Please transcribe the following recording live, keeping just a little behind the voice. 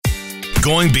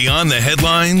Going beyond the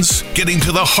headlines, getting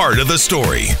to the heart of the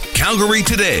story. Calgary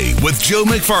Today with Joe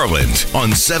McFarland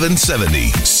on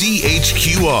 770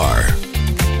 CHQR.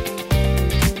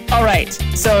 All right,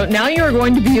 so now you are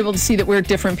going to be able to see that we're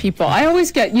different people. I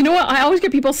always get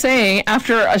people saying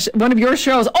after one of your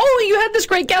shows, oh, you had this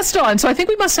great guest on, so I think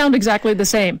we must sound exactly the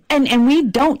same. And we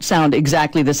don't sound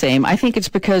exactly the same. I think it's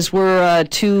because we're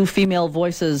two female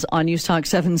voices on News Talk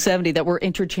 770 that we're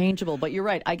interchangeable. But you're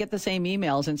right, I get the same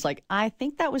emails, and it's like, I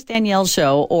think that was Danielle's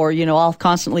show, or, I'll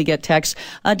constantly get texts,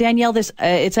 Danielle,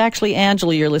 it's actually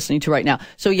Angela you're listening to right now.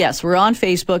 So yes, we're on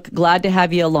Facebook. Glad to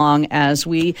have you along as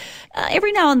we,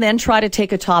 every now and then, try to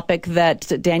take a topic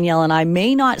that Danielle and I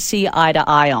may not see eye to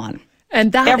eye on.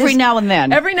 And that every now and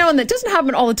then. Every now and then. It doesn't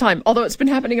happen all the time, although it's been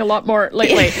happening a lot more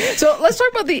lately. So let's talk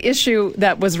about the issue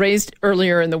that was raised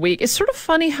earlier in the week. It's sort of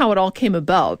funny how it all came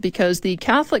about, because the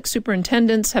Catholic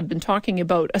superintendents have been talking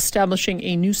about establishing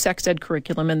a new sex ed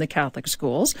curriculum in the Catholic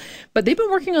schools, but they've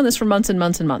been working on this for months and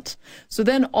months and months. So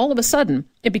then all of a sudden,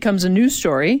 it becomes a news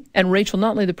story, and Rachel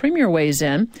Notley, the premier, weighs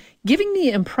in, giving the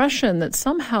impression that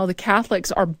somehow the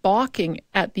Catholics are balking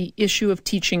at the issue of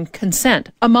teaching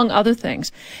consent, among other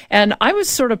things. And I was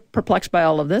sort of perplexed by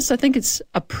all of this. I think it's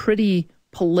a pretty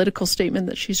political statement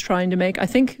that she's trying to make. I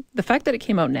think the fact that it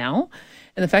came out now,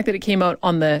 and the fact that it came out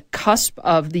on the cusp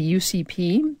of the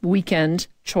UCP weekend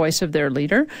choice of their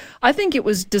leader, I think it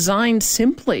was designed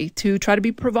simply to try to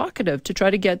be provocative, to try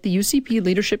to get the UCP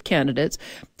leadership candidates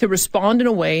to respond in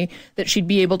a way that she'd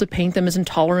be able to paint them as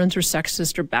intolerant or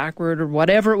sexist or backward or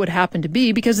whatever it would happen to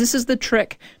be, because this is the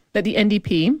trick that the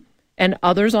NDP and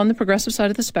others on the progressive side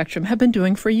of the spectrum have been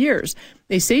doing for years.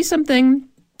 They say something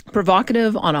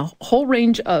provocative on a whole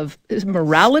range of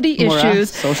morality issues.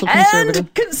 Social conservative.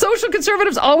 And social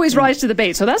conservatives always rise to the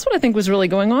bait. So that's what I think was really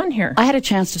going on here. I had a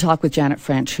chance to talk with Janet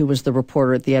French, who was the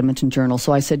reporter at the Edmonton Journal.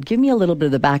 So I said, give me a little bit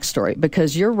of the backstory,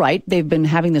 because you're right. They've been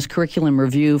having this curriculum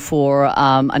review for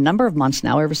a number of months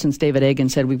now, ever since David Egan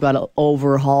said we've got to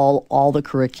overhaul all the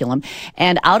curriculum.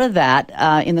 And out of that,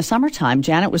 in the summertime,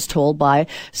 Janet was told by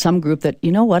some group that,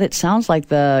 you know what, it sounds like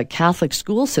the Catholic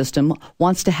school system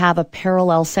wants to have a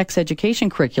parallel sex education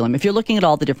curriculum, if you're looking at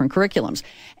all the different curriculums.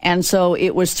 And so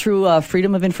it was through a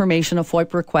Freedom of Information, a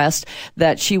FOIP request,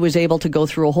 that she was able to go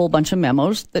through a whole bunch of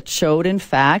memos that showed, in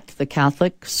fact, the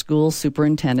Catholic school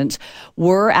superintendents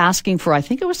were asking for, I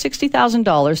think it was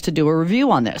 $60,000 to do a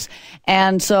review on this.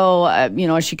 And so,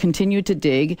 as she continued to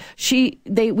dig,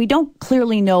 we don't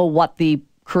clearly know what the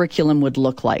curriculum would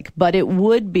look like, but it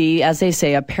would be, as they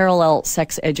say, a parallel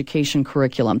sex education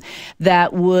curriculum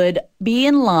that would be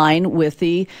in line with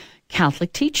the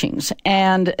Catholic teachings.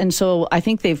 And so I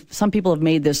think some people have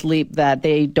made this leap that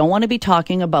they don't want to be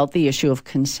talking about the issue of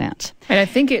consent. And I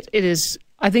think it is,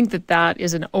 I think that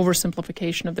is an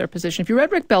oversimplification of their position. If you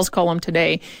read Rick Bell's column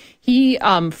today, he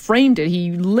framed it,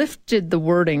 he lifted the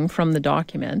wording from the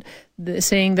document,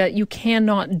 saying that you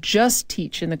cannot just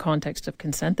teach in the context of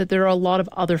consent, that there are a lot of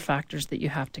other factors that you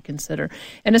have to consider.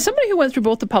 And as somebody who went through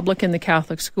both the public and the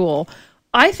Catholic school,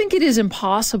 I think it is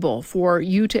impossible for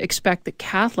you to expect that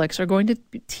Catholics are going to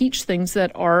teach things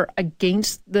that are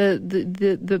against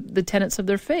the tenets of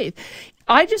their faith.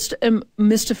 I just am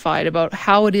mystified about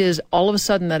how it is all of a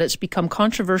sudden that it's become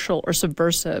controversial or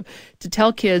subversive to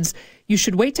tell kids you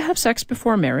should wait to have sex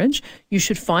before marriage, you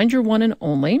should find your one and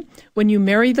only. When you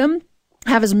marry them,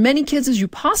 have as many kids as you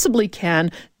possibly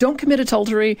can, don't commit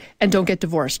adultery, and don't get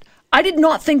divorced. I did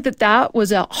not think that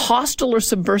was a hostile or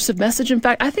subversive message. In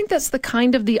fact, I think that's the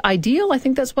kind of the ideal. I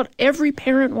think that's what every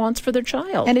parent wants for their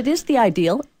child. And it is the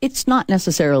ideal. It's not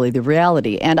necessarily the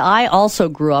reality. And I also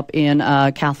grew up in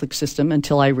a Catholic system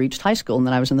until I reached high school, and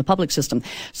then I was in the public system.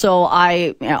 So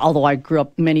although I grew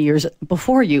up many years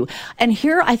before you, and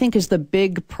here I think is the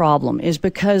big problem, is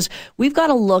because we've got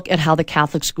to look at how the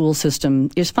Catholic school system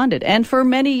is funded. And for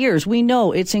many years, we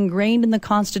know it's ingrained in the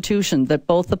Constitution that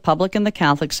both the public and the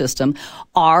Catholic system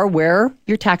are where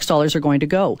your tax dollars are going to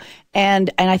go.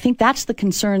 And I think that's the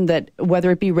concern, that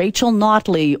whether it be Rachel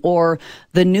Notley or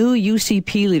the new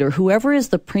UCP leader, whoever is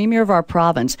the premier of our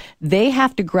province, they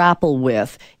have to grapple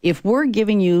with, if we're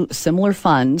giving you similar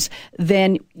funds,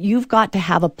 then you've got to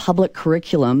have a public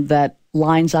curriculum that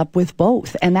lines up with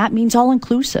both. And that means all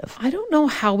inclusive. I don't know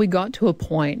how we got to a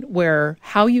point where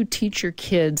how you teach your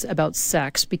kids about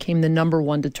sex became the number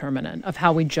one determinant of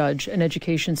how we judge an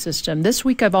education system. This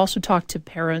week, I've also talked to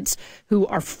parents who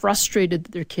are frustrated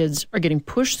that their kids are getting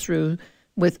pushed through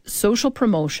with social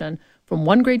promotion from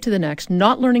one grade to the next,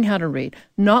 not learning how to read,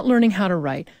 not learning how to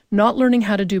write, not learning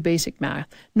how to do basic math,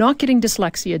 not getting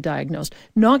dyslexia diagnosed,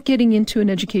 not getting into an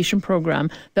education program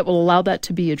that will allow that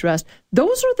to be addressed.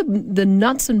 Those are the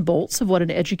nuts and bolts of what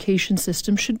an education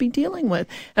system should be dealing with.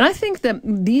 And I think that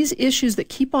these issues that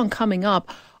keep on coming up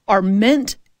are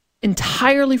meant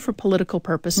entirely for political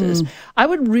purposes. I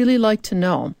would really like to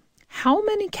know how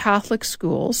many Catholic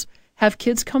schools have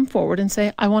kids come forward and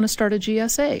say, I want to start a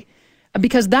GSA.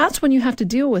 Because that's when you have to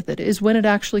deal with it, is when it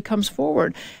actually comes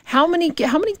forward. How many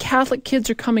Catholic kids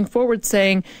are coming forward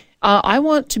saying, I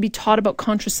want to be taught about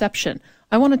contraception.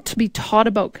 I want it to be taught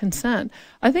about consent.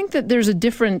 I think that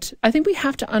I think we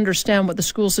have to understand what the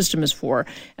school system is for.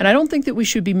 And I don't think that we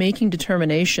should be making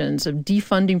determinations of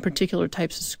defunding particular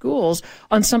types of schools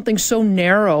on something so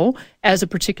narrow as a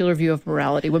particular view of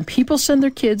morality. When people send their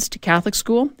kids to Catholic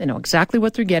school, they know exactly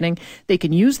what they're getting. They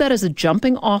can use that as a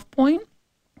jumping off point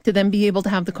to then be able to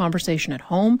have the conversation at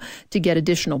home, to get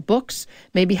additional books,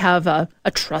 maybe have a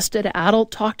trusted adult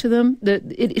talk to them.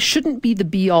 It shouldn't be the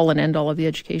be-all and end-all of the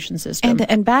education system.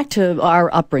 And back to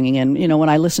our upbringing, and, when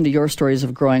I listen to your stories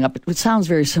of growing up, it sounds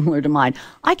very similar to mine.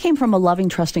 I came from a loving,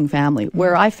 trusting family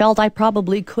where I felt I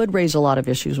probably could raise a lot of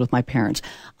issues with my parents.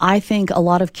 I think a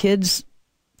lot of kids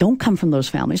don't come from those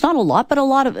families. Not a lot,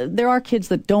 but there are kids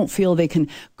that don't feel they can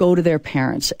go to their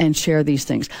parents and share these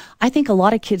things. I think a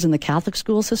lot of kids in the Catholic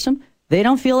school system, they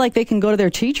don't feel like they can go to their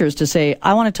teachers to say,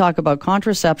 I want to talk about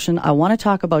contraception. I want to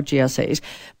talk about GSAs,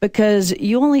 because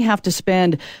you only have to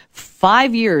spend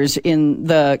 5 years in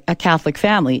a Catholic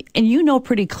family and you know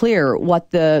pretty clear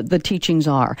what the teachings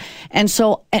are. And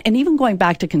so, and even going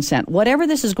back to consent, whatever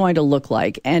this is going to look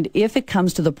like, and if it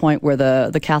comes to the point where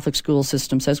the Catholic school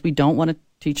system says we don't want to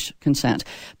teach consent,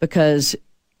 because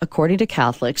according to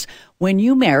Catholics, when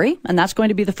you marry, and that's going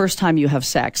to be the first time you have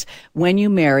sex, when you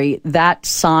marry,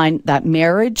 that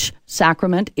marriage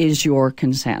sacrament is your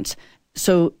consent.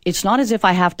 So it's not as if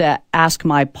I have to ask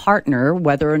my partner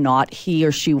whether or not he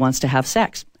or she wants to have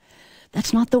sex.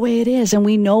 That's not the way it is. And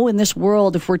we know in this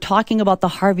world, if we're talking about the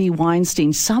Harvey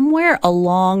Weinstein, somewhere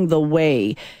along the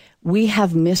way, we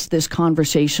have missed this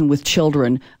conversation with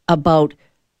children about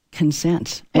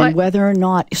consent and whether or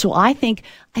not. So I think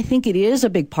it is a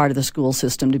big part of the school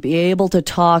system to be able to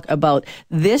talk about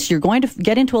this. You're going to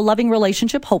get into a loving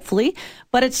relationship, hopefully,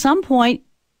 but at some point,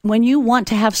 when you want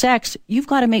to have sex, you've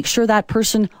got to make sure that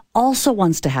person also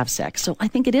wants to have sex. So I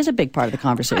think it is a big part of the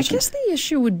conversation. I guess the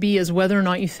issue would be is whether or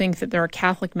not you think that there are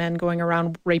Catholic men going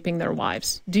around raping their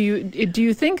wives. Do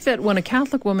you think that when a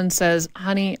Catholic woman says,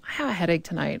 honey, I have a headache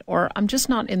tonight, or I'm just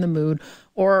not in the mood,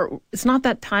 or it's not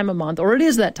that time of month, or it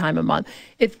is that time of month,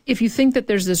 if you think that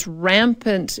there's this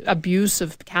rampant abuse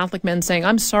of Catholic men saying,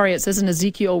 I'm sorry, it says in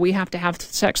Ezekiel we have to have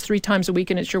sex 3 times a week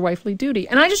and it's your wifely duty.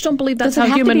 And I just don't believe that's how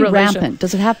human relations.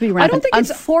 Does it have to be rampant? I don't think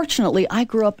Unfortunately, I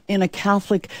grew up in a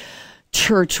Catholic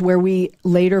church where we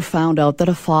later found out that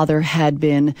a father had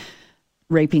been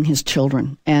raping his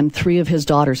children and 3 of his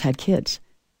daughters had kids.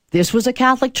 This was a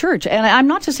Catholic church. And I'm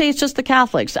not to say it's just the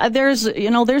Catholics. There's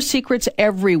secrets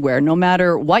everywhere, no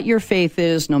matter what your faith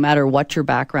is, no matter what your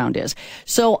background is.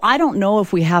 So I don't know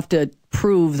if we have to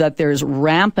prove that there's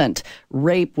rampant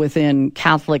rape within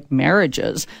Catholic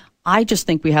marriages. I just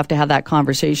think we have to have that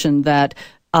conversation that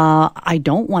I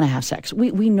don't want to have sex.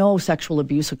 We know sexual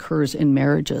abuse occurs in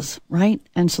marriages, right?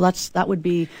 And so that would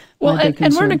be my big concern.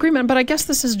 And we're in agreement, but I guess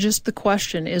this is just the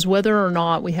question, is whether or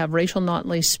not we have Rachel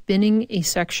Notley spinning a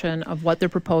section of what they're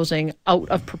proposing out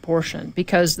of proportion,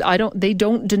 because they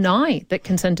don't deny that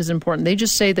consent is important. They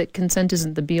just say that consent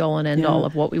isn't the be all and end all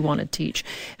of what we want to teach.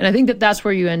 And I think that that's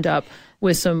where you end up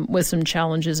with some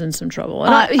challenges and some trouble.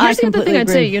 And here's the other thing I'd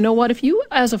say. You know what? If you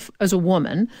as a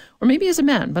woman, or maybe as a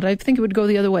man, but I think it would go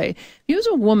the other way. If you as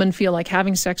a woman feel like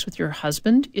having sex with your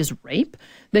husband is rape,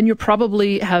 then you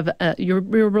probably have your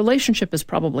relationship is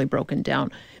probably broken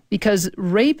down, because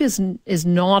rape is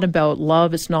not about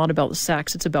love. It's not about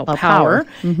sex. It's about power.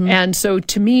 Mm-hmm. And so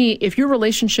to me, if your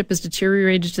relationship is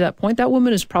deteriorated to that point, that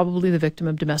woman is probably the victim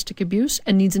of domestic abuse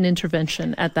and needs an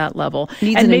intervention at that level.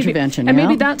 Intervention. And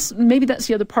maybe that's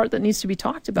the other part that needs to be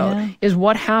talked about, is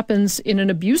what happens in an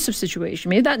abusive situation.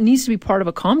 Maybe that needs to be part of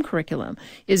a comm curriculum,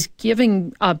 is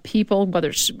giving people, whether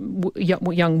it's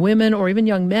young women or even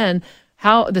young men,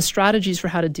 how the strategies for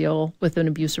how to deal with an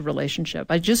abusive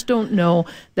relationship. I just don't know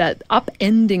that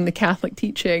upending the Catholic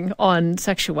teaching on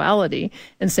sexuality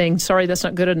and saying, sorry, that's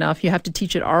not good enough, you have to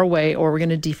teach it our way or we're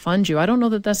going to defund you. I don't know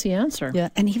that that's the answer. Yeah,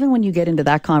 and even when you get into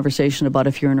that conversation about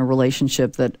if you're in a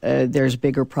relationship that there's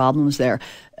bigger problems there,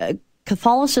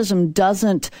 Catholicism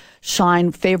doesn't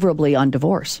shine favorably on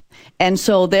divorce. And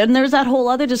so then there's that whole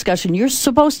other discussion. You're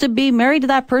supposed to be married to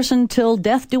that person till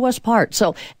death do us part.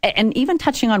 So, and even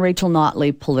touching on Rachel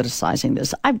Notley politicizing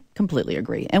this, I completely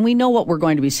agree. And we know what we're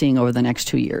going to be seeing over the next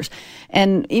 2 years.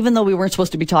 And even though we weren't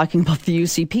supposed to be talking about the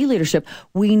UCP leadership,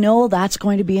 we know that's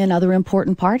going to be another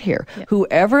important part here. Yeah.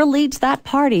 Whoever leads that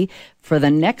party for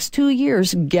the next 2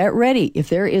 years, get ready. If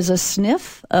there is a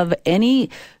sniff of any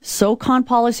SoCon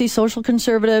policy, social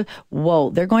conservative, whoa,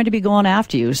 they're going to be going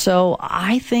after you. So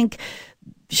I think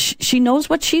she knows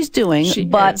what she's doing,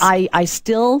 but I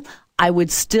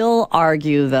would still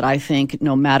argue that I think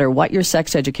no matter what your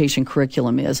sex education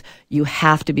curriculum is, you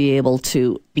have to be able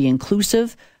to be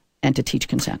inclusive and to teach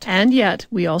consent. And yet,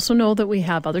 we also know that we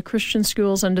have other Christian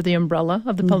schools under the umbrella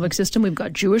of the public system. We've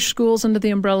got Jewish schools under the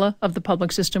umbrella of the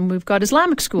public system. We've got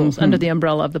Islamic schools under the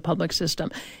umbrella of the public system.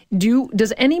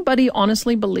 Does anybody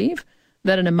honestly believe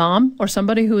that an imam or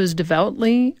somebody who is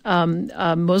devoutly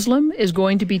Muslim is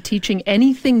going to be teaching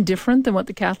anything different than what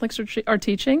the Catholics are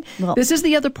teaching? Well, this is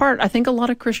the other part. I think a lot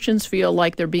of Christians feel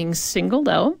like they're being singled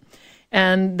out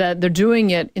and that they're doing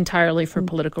it entirely for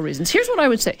political reasons. Here's what I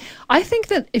would say. I think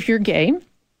that if you're gay,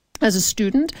 as a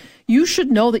student, you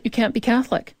should know that you can't be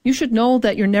Catholic. You should know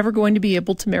that you're never going to be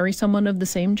able to marry someone of the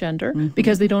same gender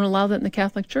because they don't allow that in the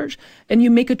Catholic Church. And you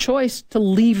make a choice to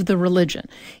leave the religion.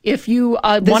 If you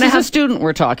want to have a student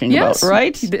we're talking about,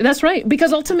 right? That's right.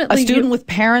 Because ultimately, a student with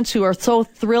parents who are so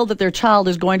thrilled that their child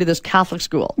is going to this Catholic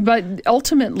school. But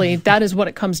ultimately, that is what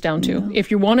it comes down to.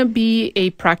 If you want to be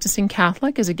a practicing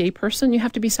Catholic as a gay person, you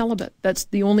have to be celibate. That's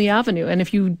the only avenue. And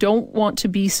if you don't want to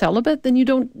be celibate, then you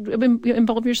don't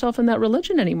involve yourself in that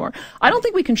religion anymore. I don't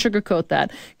think we can sugarcoat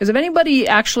that, because if anybody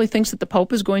actually thinks that the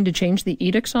Pope is going to change the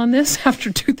edicts on this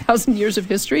after 2,000 years of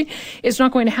history, it's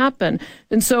not going to happen.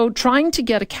 And so trying to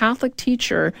get a Catholic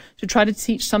teacher to try to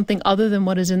teach something other than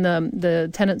what is in the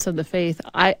tenets of the faith,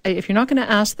 if you're not going to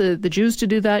ask the Jews to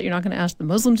do that, you're not going to ask the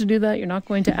Muslims to do that, you're not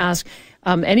going to ask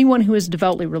anyone who is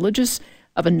devoutly religious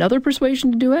of another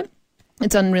persuasion to do it,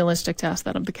 it's unrealistic to ask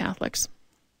that of the Catholics.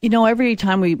 You know, every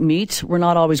time we meet, we're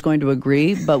not always going to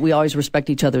agree, but we always respect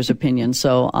each other's opinions.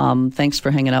 So thanks for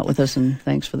hanging out with us, and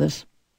thanks for this.